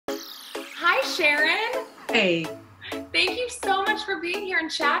Sharon. Hey. Thank you so much for being here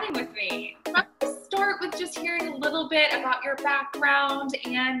and chatting with me. Let's start with just hearing a little bit about your background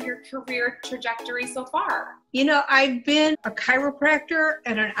and your career trajectory so far. You know, I've been a chiropractor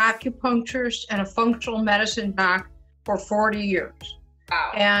and an acupuncturist and a functional medicine doc for 40 years.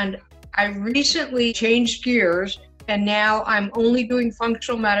 Wow. And I recently changed gears, and now I'm only doing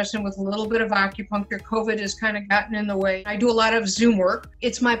functional medicine with a little bit of acupuncture. COVID has kind of gotten in the way. I do a lot of Zoom work.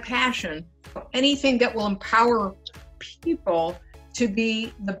 It's my passion. Anything that will empower people to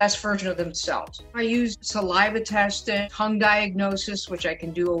be the best version of themselves. I use saliva testing, tongue diagnosis, which I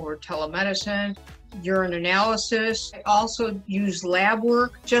can do over telemedicine, urine analysis. I also use lab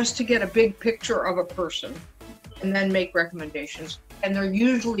work just to get a big picture of a person and then make recommendations. And they're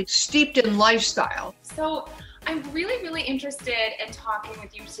usually steeped in lifestyle. So I'm really interested in talking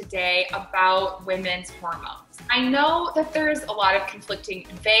with you today about women's hormones. I know that there's a lot of conflicting,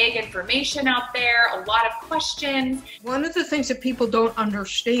 vague information out there, a lot of questions. One of the things that people don't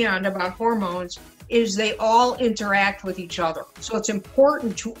understand about hormones is they all interact with each other. So it's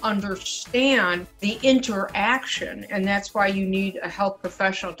important to understand the interaction, and that's why you need a health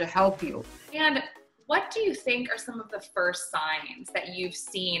professional to help you. And what do you think are some of the first signs that you've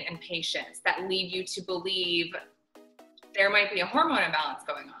seen in patients that lead you to believe there might be a hormone imbalance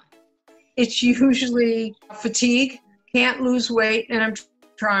going on? It's usually fatigue, can't lose weight, and I'm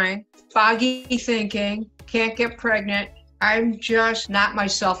trying, foggy thinking, can't get pregnant, I'm just not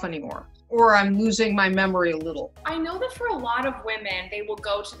myself anymore, or I'm losing my memory a little. I know that for a lot of women, they will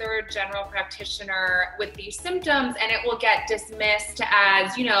go to their general practitioner with these symptoms and it will get dismissed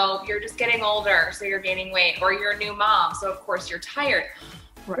as, you know, you're just getting older, so you're gaining weight, or you're a new mom, so of course you're tired.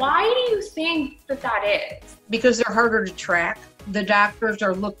 Right. Why do you think that that is? Because they're harder to track. The doctors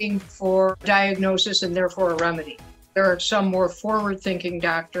are looking for diagnosis and therefore a remedy. There are some more forward-thinking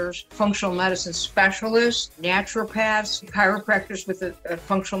doctors, functional medicine specialists, naturopaths, chiropractors with a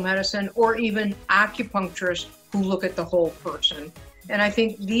functional medicine, or even acupuncturists who look at the whole person. And I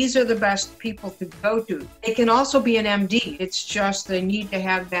think these are the best people to go to. They can also be an MD. It's just they need to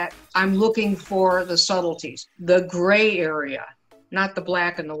have that, I'm looking for the subtleties, the gray area, not the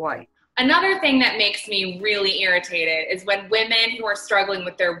black and the white. Another thing that makes me really irritated is when women who are struggling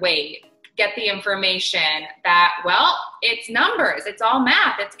with their weight get the information that, well, it's numbers, it's all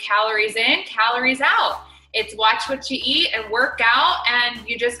math, it's calories in, calories out. It's watch what you eat and work out, and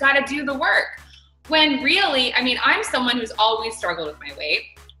you just got to do the work. When really, I mean, I'm someone who's always struggled with my weight.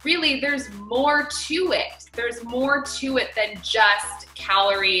 Really, there's more to it. There's more to it than just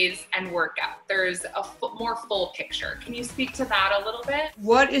calories and workout. There's a more full picture. Can you speak to that a little bit?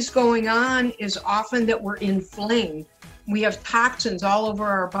 What is going on is often that we're inflamed. We have toxins all over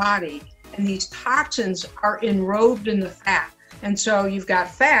our body, and these toxins are enrobed in the fat. And so you've got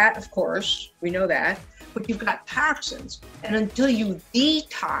fat, of course, we know that, but you've got toxins. And until you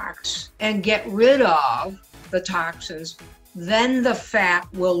detox and get rid of the toxins, then the fat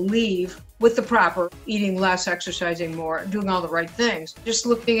will leave with the proper eating less, exercising more, doing all the right things. Just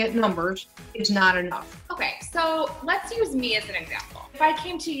looking at numbers is not enough. Okay, so let's use me as an example. If I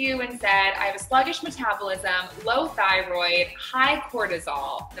came to you and said, I have a sluggish metabolism, low thyroid, high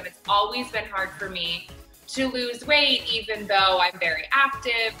cortisol, and it's always been hard for me to lose weight, even though I'm very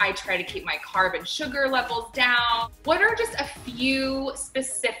active. I try to keep my carb and sugar levels down. What are just a few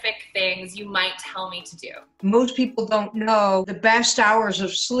specific things you might tell me to do? Most people don't know the best hours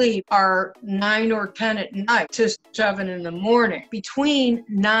of sleep are 9 or 10 at night to 7 in the morning. Between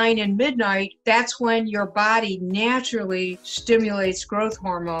 9 and midnight, that's when your body naturally stimulates growth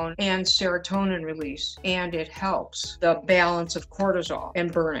hormone and serotonin release, and it helps the balance of cortisol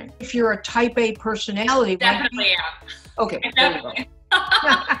and burning. If you're a type A personality, definitely am. Okay, there you go.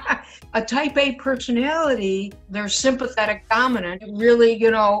 A type A personality, they're sympathetic dominant, really,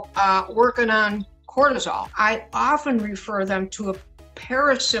 working on cortisol. I often refer them to a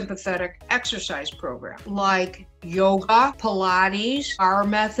parasympathetic exercise program like yoga, Pilates, our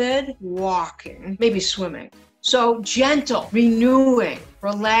method, walking, maybe swimming. So gentle, renewing,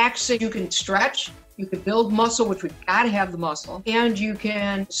 relaxing. You can stretch. You can build muscle, which we've got to have the muscle, and you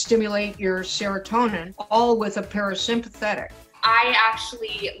can stimulate your serotonin, all with a parasympathetic. I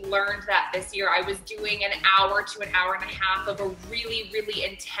actually learned that this year. I was doing an hour to an hour and a half of a really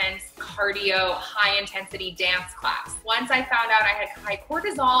intense cardio, high intensity dance class. Once I found out I had high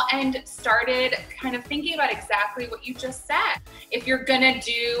cortisol and started kind of thinking about exactly what you just said. If you're gonna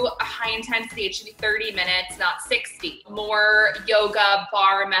do a high intensity, it should be 30 minutes, not 60. More yoga,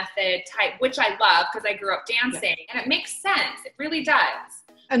 bar method type, which I love because I grew up dancing, and it makes sense. It really does.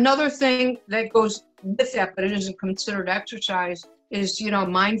 Another thing that goes with that, but it isn't considered exercise, is,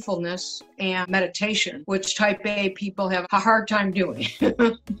 mindfulness and meditation, which type A people have a hard time doing.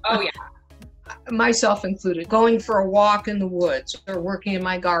 Oh, yeah. Myself included, going for a walk in the woods or working in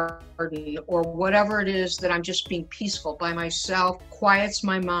my garden or whatever it is that I'm just being peaceful by myself, quiets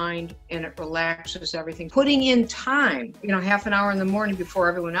my mind and it relaxes everything. Putting in time, half an hour in the morning before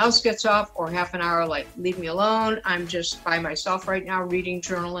everyone else gets up, or half an hour like, leave me alone. I'm just by myself right now, reading,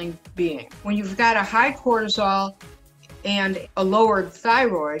 journaling, being. When you've got a high cortisol and a lowered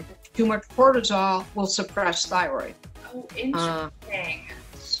thyroid, too much cortisol will suppress thyroid. Oh, interesting.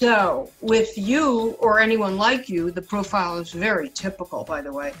 So with you or anyone like you, the profile is very typical, by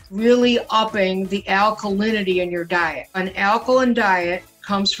the way, really upping the alkalinity in your diet. An alkaline diet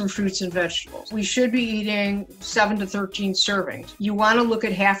comes from fruits and vegetables. We should be eating 7 to 13 servings. You want to look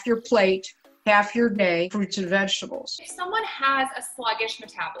at half your plate, half your day, fruits and vegetables. If someone has a sluggish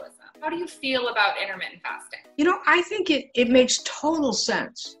metabolism, how do you feel about intermittent fasting? I think it makes total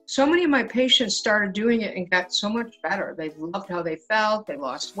sense. So many of my patients started doing it and got so much better. They loved how they felt. They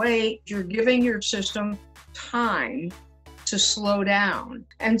lost weight. You're giving your system time to slow down.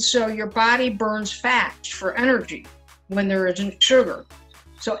 And so your body burns fat for energy when there isn't sugar.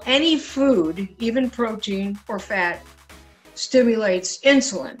 So any food, even protein or fat, stimulates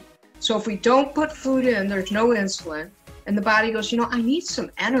insulin. So if we don't put food in, there's no insulin, and the body goes, I need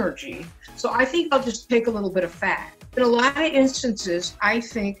some energy. So I think I'll just take a little bit of fat. In a lot of instances, I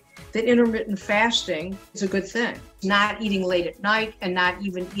think that intermittent fasting is a good thing. Not eating late at night and not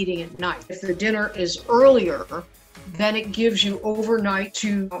even eating at night. If the dinner is earlier, then it gives you overnight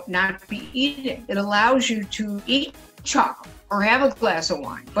to not be eating. It allows you to eat chocolate or have a glass of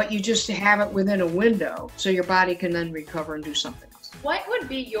wine, but you just have it within a window so your body can then recover and do something. What would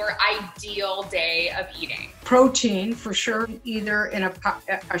be your ideal day of eating? Protein, for sure, either in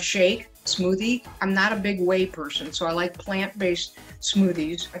a shake, smoothie. I'm not a big whey person, so I like plant-based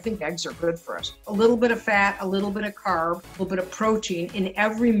smoothies. I think eggs are good for us. A little bit of fat, a little bit of carb, a little bit of protein in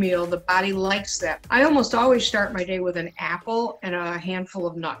every meal. The body likes that. I almost always start my day with an apple and a handful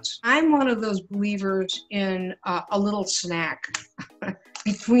of nuts. I'm one of those believers in a little snack.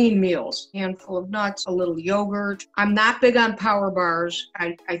 Between meals, a handful of nuts, a little yogurt. I'm not big on power bars.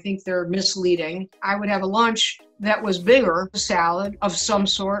 I think they're misleading. I would have a lunch that was bigger, a salad of some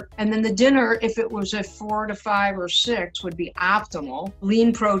sort. And then the dinner, if it was a 4 to 5 or 6, would be optimal.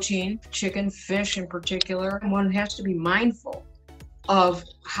 Lean protein, chicken, fish in particular. And one has to be mindful of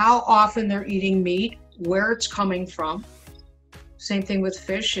how often they're eating meat, where it's coming from. Same thing with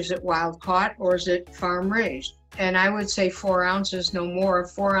fish. Is it wild caught or is it farm raised? And I would say 4 ounces, no more.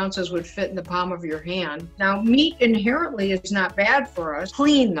 4 ounces would fit in the palm of your hand. Now, meat inherently is not bad for us.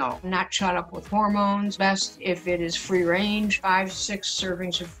 Clean, though. Not shot up with hormones. Best if it is free range. 5, 6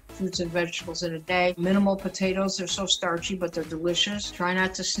 servings of fruits and vegetables in a day. Minimal potatoes. They're so starchy, but they're delicious. Try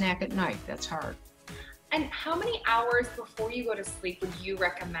not to snack at night. That's hard. And how many hours before you go to sleep would you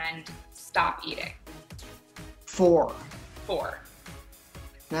recommend stop eating? 4. 4.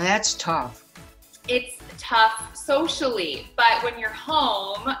 Now, that's tough. It's tough socially, but when you're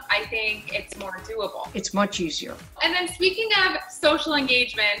home, I think it's more doable. It's much easier. And then speaking of social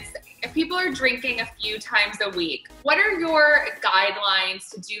engagements, if people are drinking a few times a week, what are your guidelines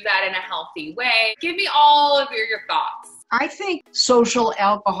to do that in a healthy way? Give me all of your thoughts. I think social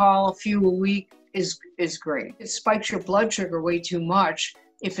alcohol a few a week is great. It spikes your blood sugar way too much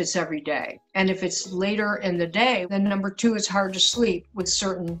if it's every day. And if it's later in the day, then number 2, it's hard to sleep with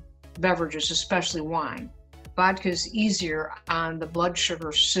certain beverages, especially wine. Vodka is easier on the blood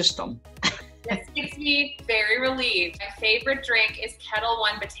sugar system. This makes me very relieved. My favorite drink is Kettle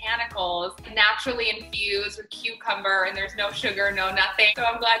One Botanicals, naturally infused with cucumber, and there's no sugar, no nothing. So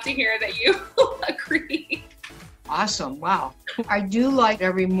I'm glad to hear that you agree. Awesome. Wow. I do like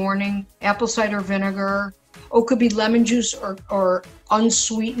every morning apple cider vinegar. Oh, it could be lemon juice or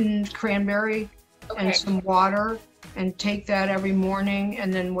unsweetened cranberry and some water. And take that every morning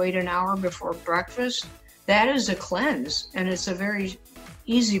and then wait an hour before breakfast. That is a cleanse, and it's a very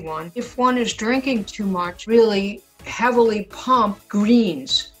easy one. If one is drinking too much, really heavily pump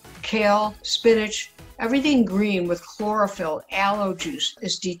greens, kale, spinach, everything green with chlorophyll, aloe juice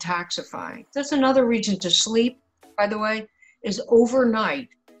is detoxifying. That's another reason to sleep, by the way, is overnight.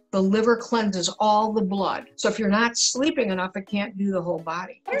 The liver cleanses all the blood. So if you're not sleeping enough, it can't do the whole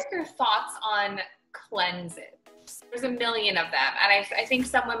body. What are your thoughts on cleanses? There's a million of them, and I think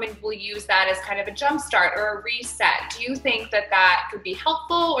some women will use that as kind of a jump start or a reset. Do you think that could be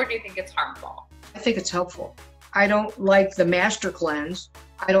helpful, or do you think it's harmful? I think it's helpful. I don't like the master cleanse.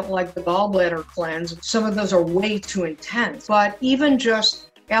 I don't like the gallbladder cleanse. Some of those are way too intense. But even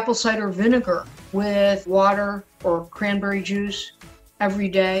just apple cider vinegar with water or cranberry juice every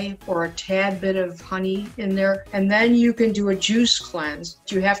day, or a tad bit of honey in there. And then you can do a juice cleanse.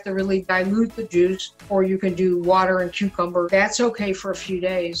 You have to really dilute the juice, or you can do water and cucumber. That's okay for a few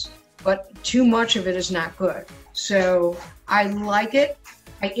days, but too much of it is not good. So I like it.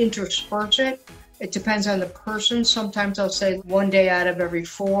 I intersperse it. It depends on the person. Sometimes I'll say 1 day out of every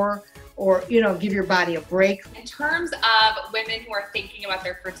 4, or, give your body a break. In terms of women who are thinking about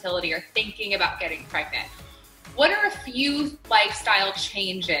their fertility or thinking about getting pregnant, what are a few lifestyle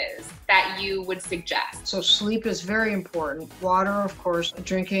changes that you would suggest? So sleep is very important. Water, of course,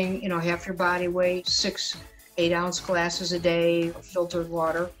 drinking, half your body weight, 6 8-ounce glasses a day of filtered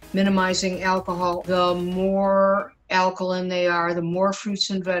water. Minimizing alcohol. The more alkaline they are, the more fruits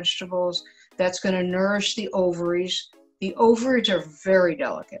and vegetables. That's going to nourish the ovaries. The ovaries are very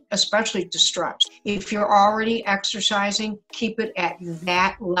delicate, especially to stretch. If you're already exercising, keep it at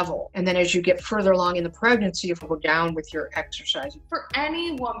that level. And then as you get further along in the pregnancy, you go down with your exercising. For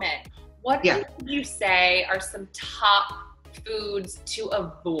any woman, what would you say are some top foods to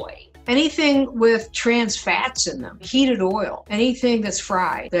avoid? Anything with trans fats in them, heated oil, anything that's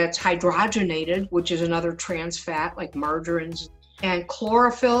fried, that's hydrogenated, which is another trans fat like margarines, and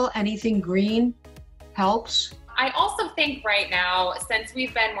chlorophyll, anything green helps. I also think right now, since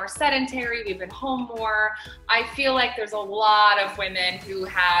we've been more sedentary, we've been home more, I feel like there's a lot of women who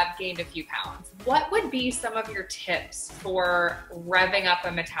have gained a few pounds. What would be some of your tips for revving up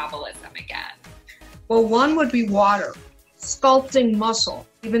a metabolism again? Well, one would be water, sculpting muscle,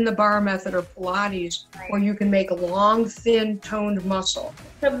 even the bar method or Pilates, where you can make a long, thin, toned muscle.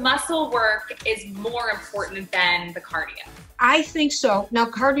 The muscle work is more important than the cardio. I think so. Now,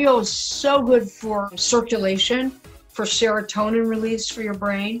 cardio is so good for circulation, for serotonin release for your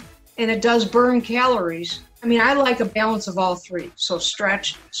brain, and it does burn calories. I mean, I like a balance of all three. So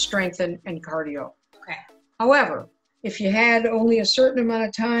stretch, strengthen, and cardio. Okay. However, if you had only a certain amount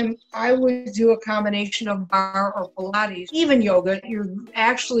of time, I would do a combination of bar or Pilates. Even yoga, you're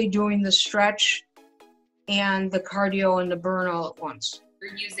actually doing the stretch and the cardio and the burn all at once.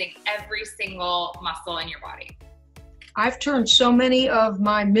 You're using every single muscle in your body. I've turned so many of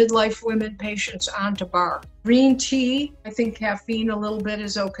my midlife women patients onto bar. Green tea, I think caffeine a little bit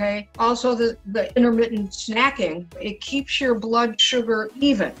is okay. Also the intermittent snacking, it keeps your blood sugar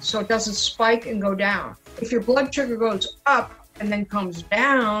even so it doesn't spike and go down. If your blood sugar goes up and then comes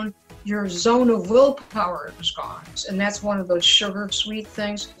down, your zone of willpower is gone. And that's one of those sugar sweet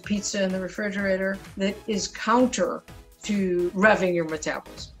things, pizza in the refrigerator, that is counter to revving your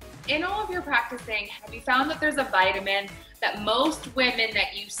metabolism. In all of your practicing, have you found that there's a vitamin that most women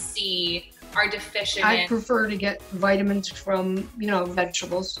that you see are deficient in? I prefer to get vitamins from,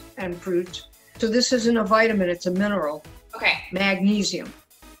 vegetables and fruits. So this isn't a vitamin, it's a mineral. Okay. Magnesium.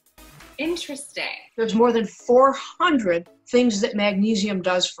 Interesting. There's more than 400 things that magnesium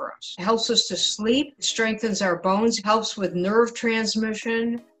does for us. It helps us to sleep, strengthens our bones, helps with nerve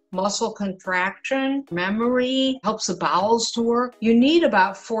transmission, muscle contraction, memory, helps the bowels to work. You need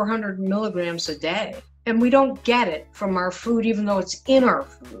about 400 milligrams a day. And we don't get it from our food, even though it's in our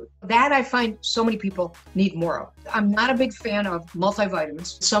food. That I find so many people need more of. I'm not a big fan of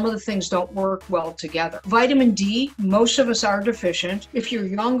multivitamins. Some of the things don't work well together. Vitamin D, most of us are deficient. If you're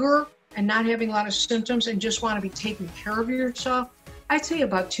younger and not having a lot of symptoms and just want to be taking care of yourself, I'd say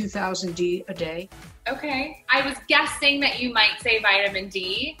about 2,000 D a day. Okay. I was guessing that you might say vitamin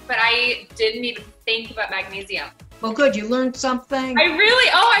D, but I didn't even think about magnesium. Well, good. You learned something. I'm learning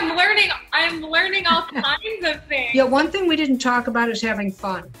all kinds of things. Yeah, one thing we didn't talk about is having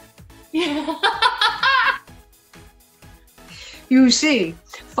fun. Yeah. You see,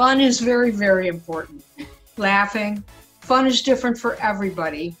 fun is very, very important. Laughing. Fun is different for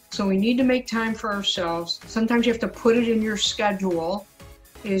everybody. So we need to make time for ourselves. Sometimes you have to put it in your schedule.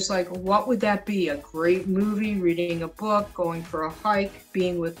 Is like, what would that be? A great movie, reading a book, going for a hike,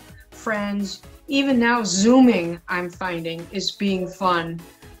 being with friends. Even now, Zooming, I'm finding, is being fun.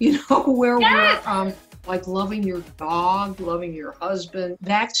 Where we're like loving your dog, loving your husband.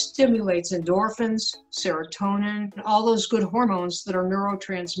 That stimulates endorphins, serotonin, and all those good hormones that are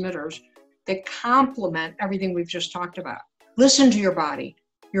neurotransmitters that complement everything we've just talked about. Listen to your body.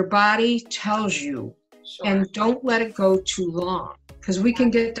 Your body tells you, and don't let it go too long. Because we can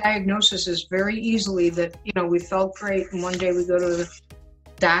get diagnoses very easily that, we felt great, and one day we go to the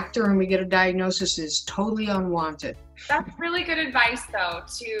doctor and we get a diagnosis is totally unwanted. That's really good advice, though,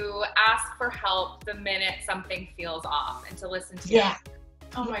 to ask for help the minute something feels off and to listen to you.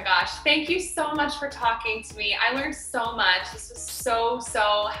 Oh my gosh. Thank you so much for talking to me. I learned so much. This was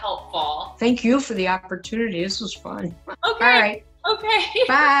so helpful. Thank you for the opportunity. This was fun. Okay. All right. Okay.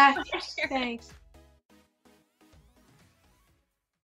 Bye. Sharon. Thanks.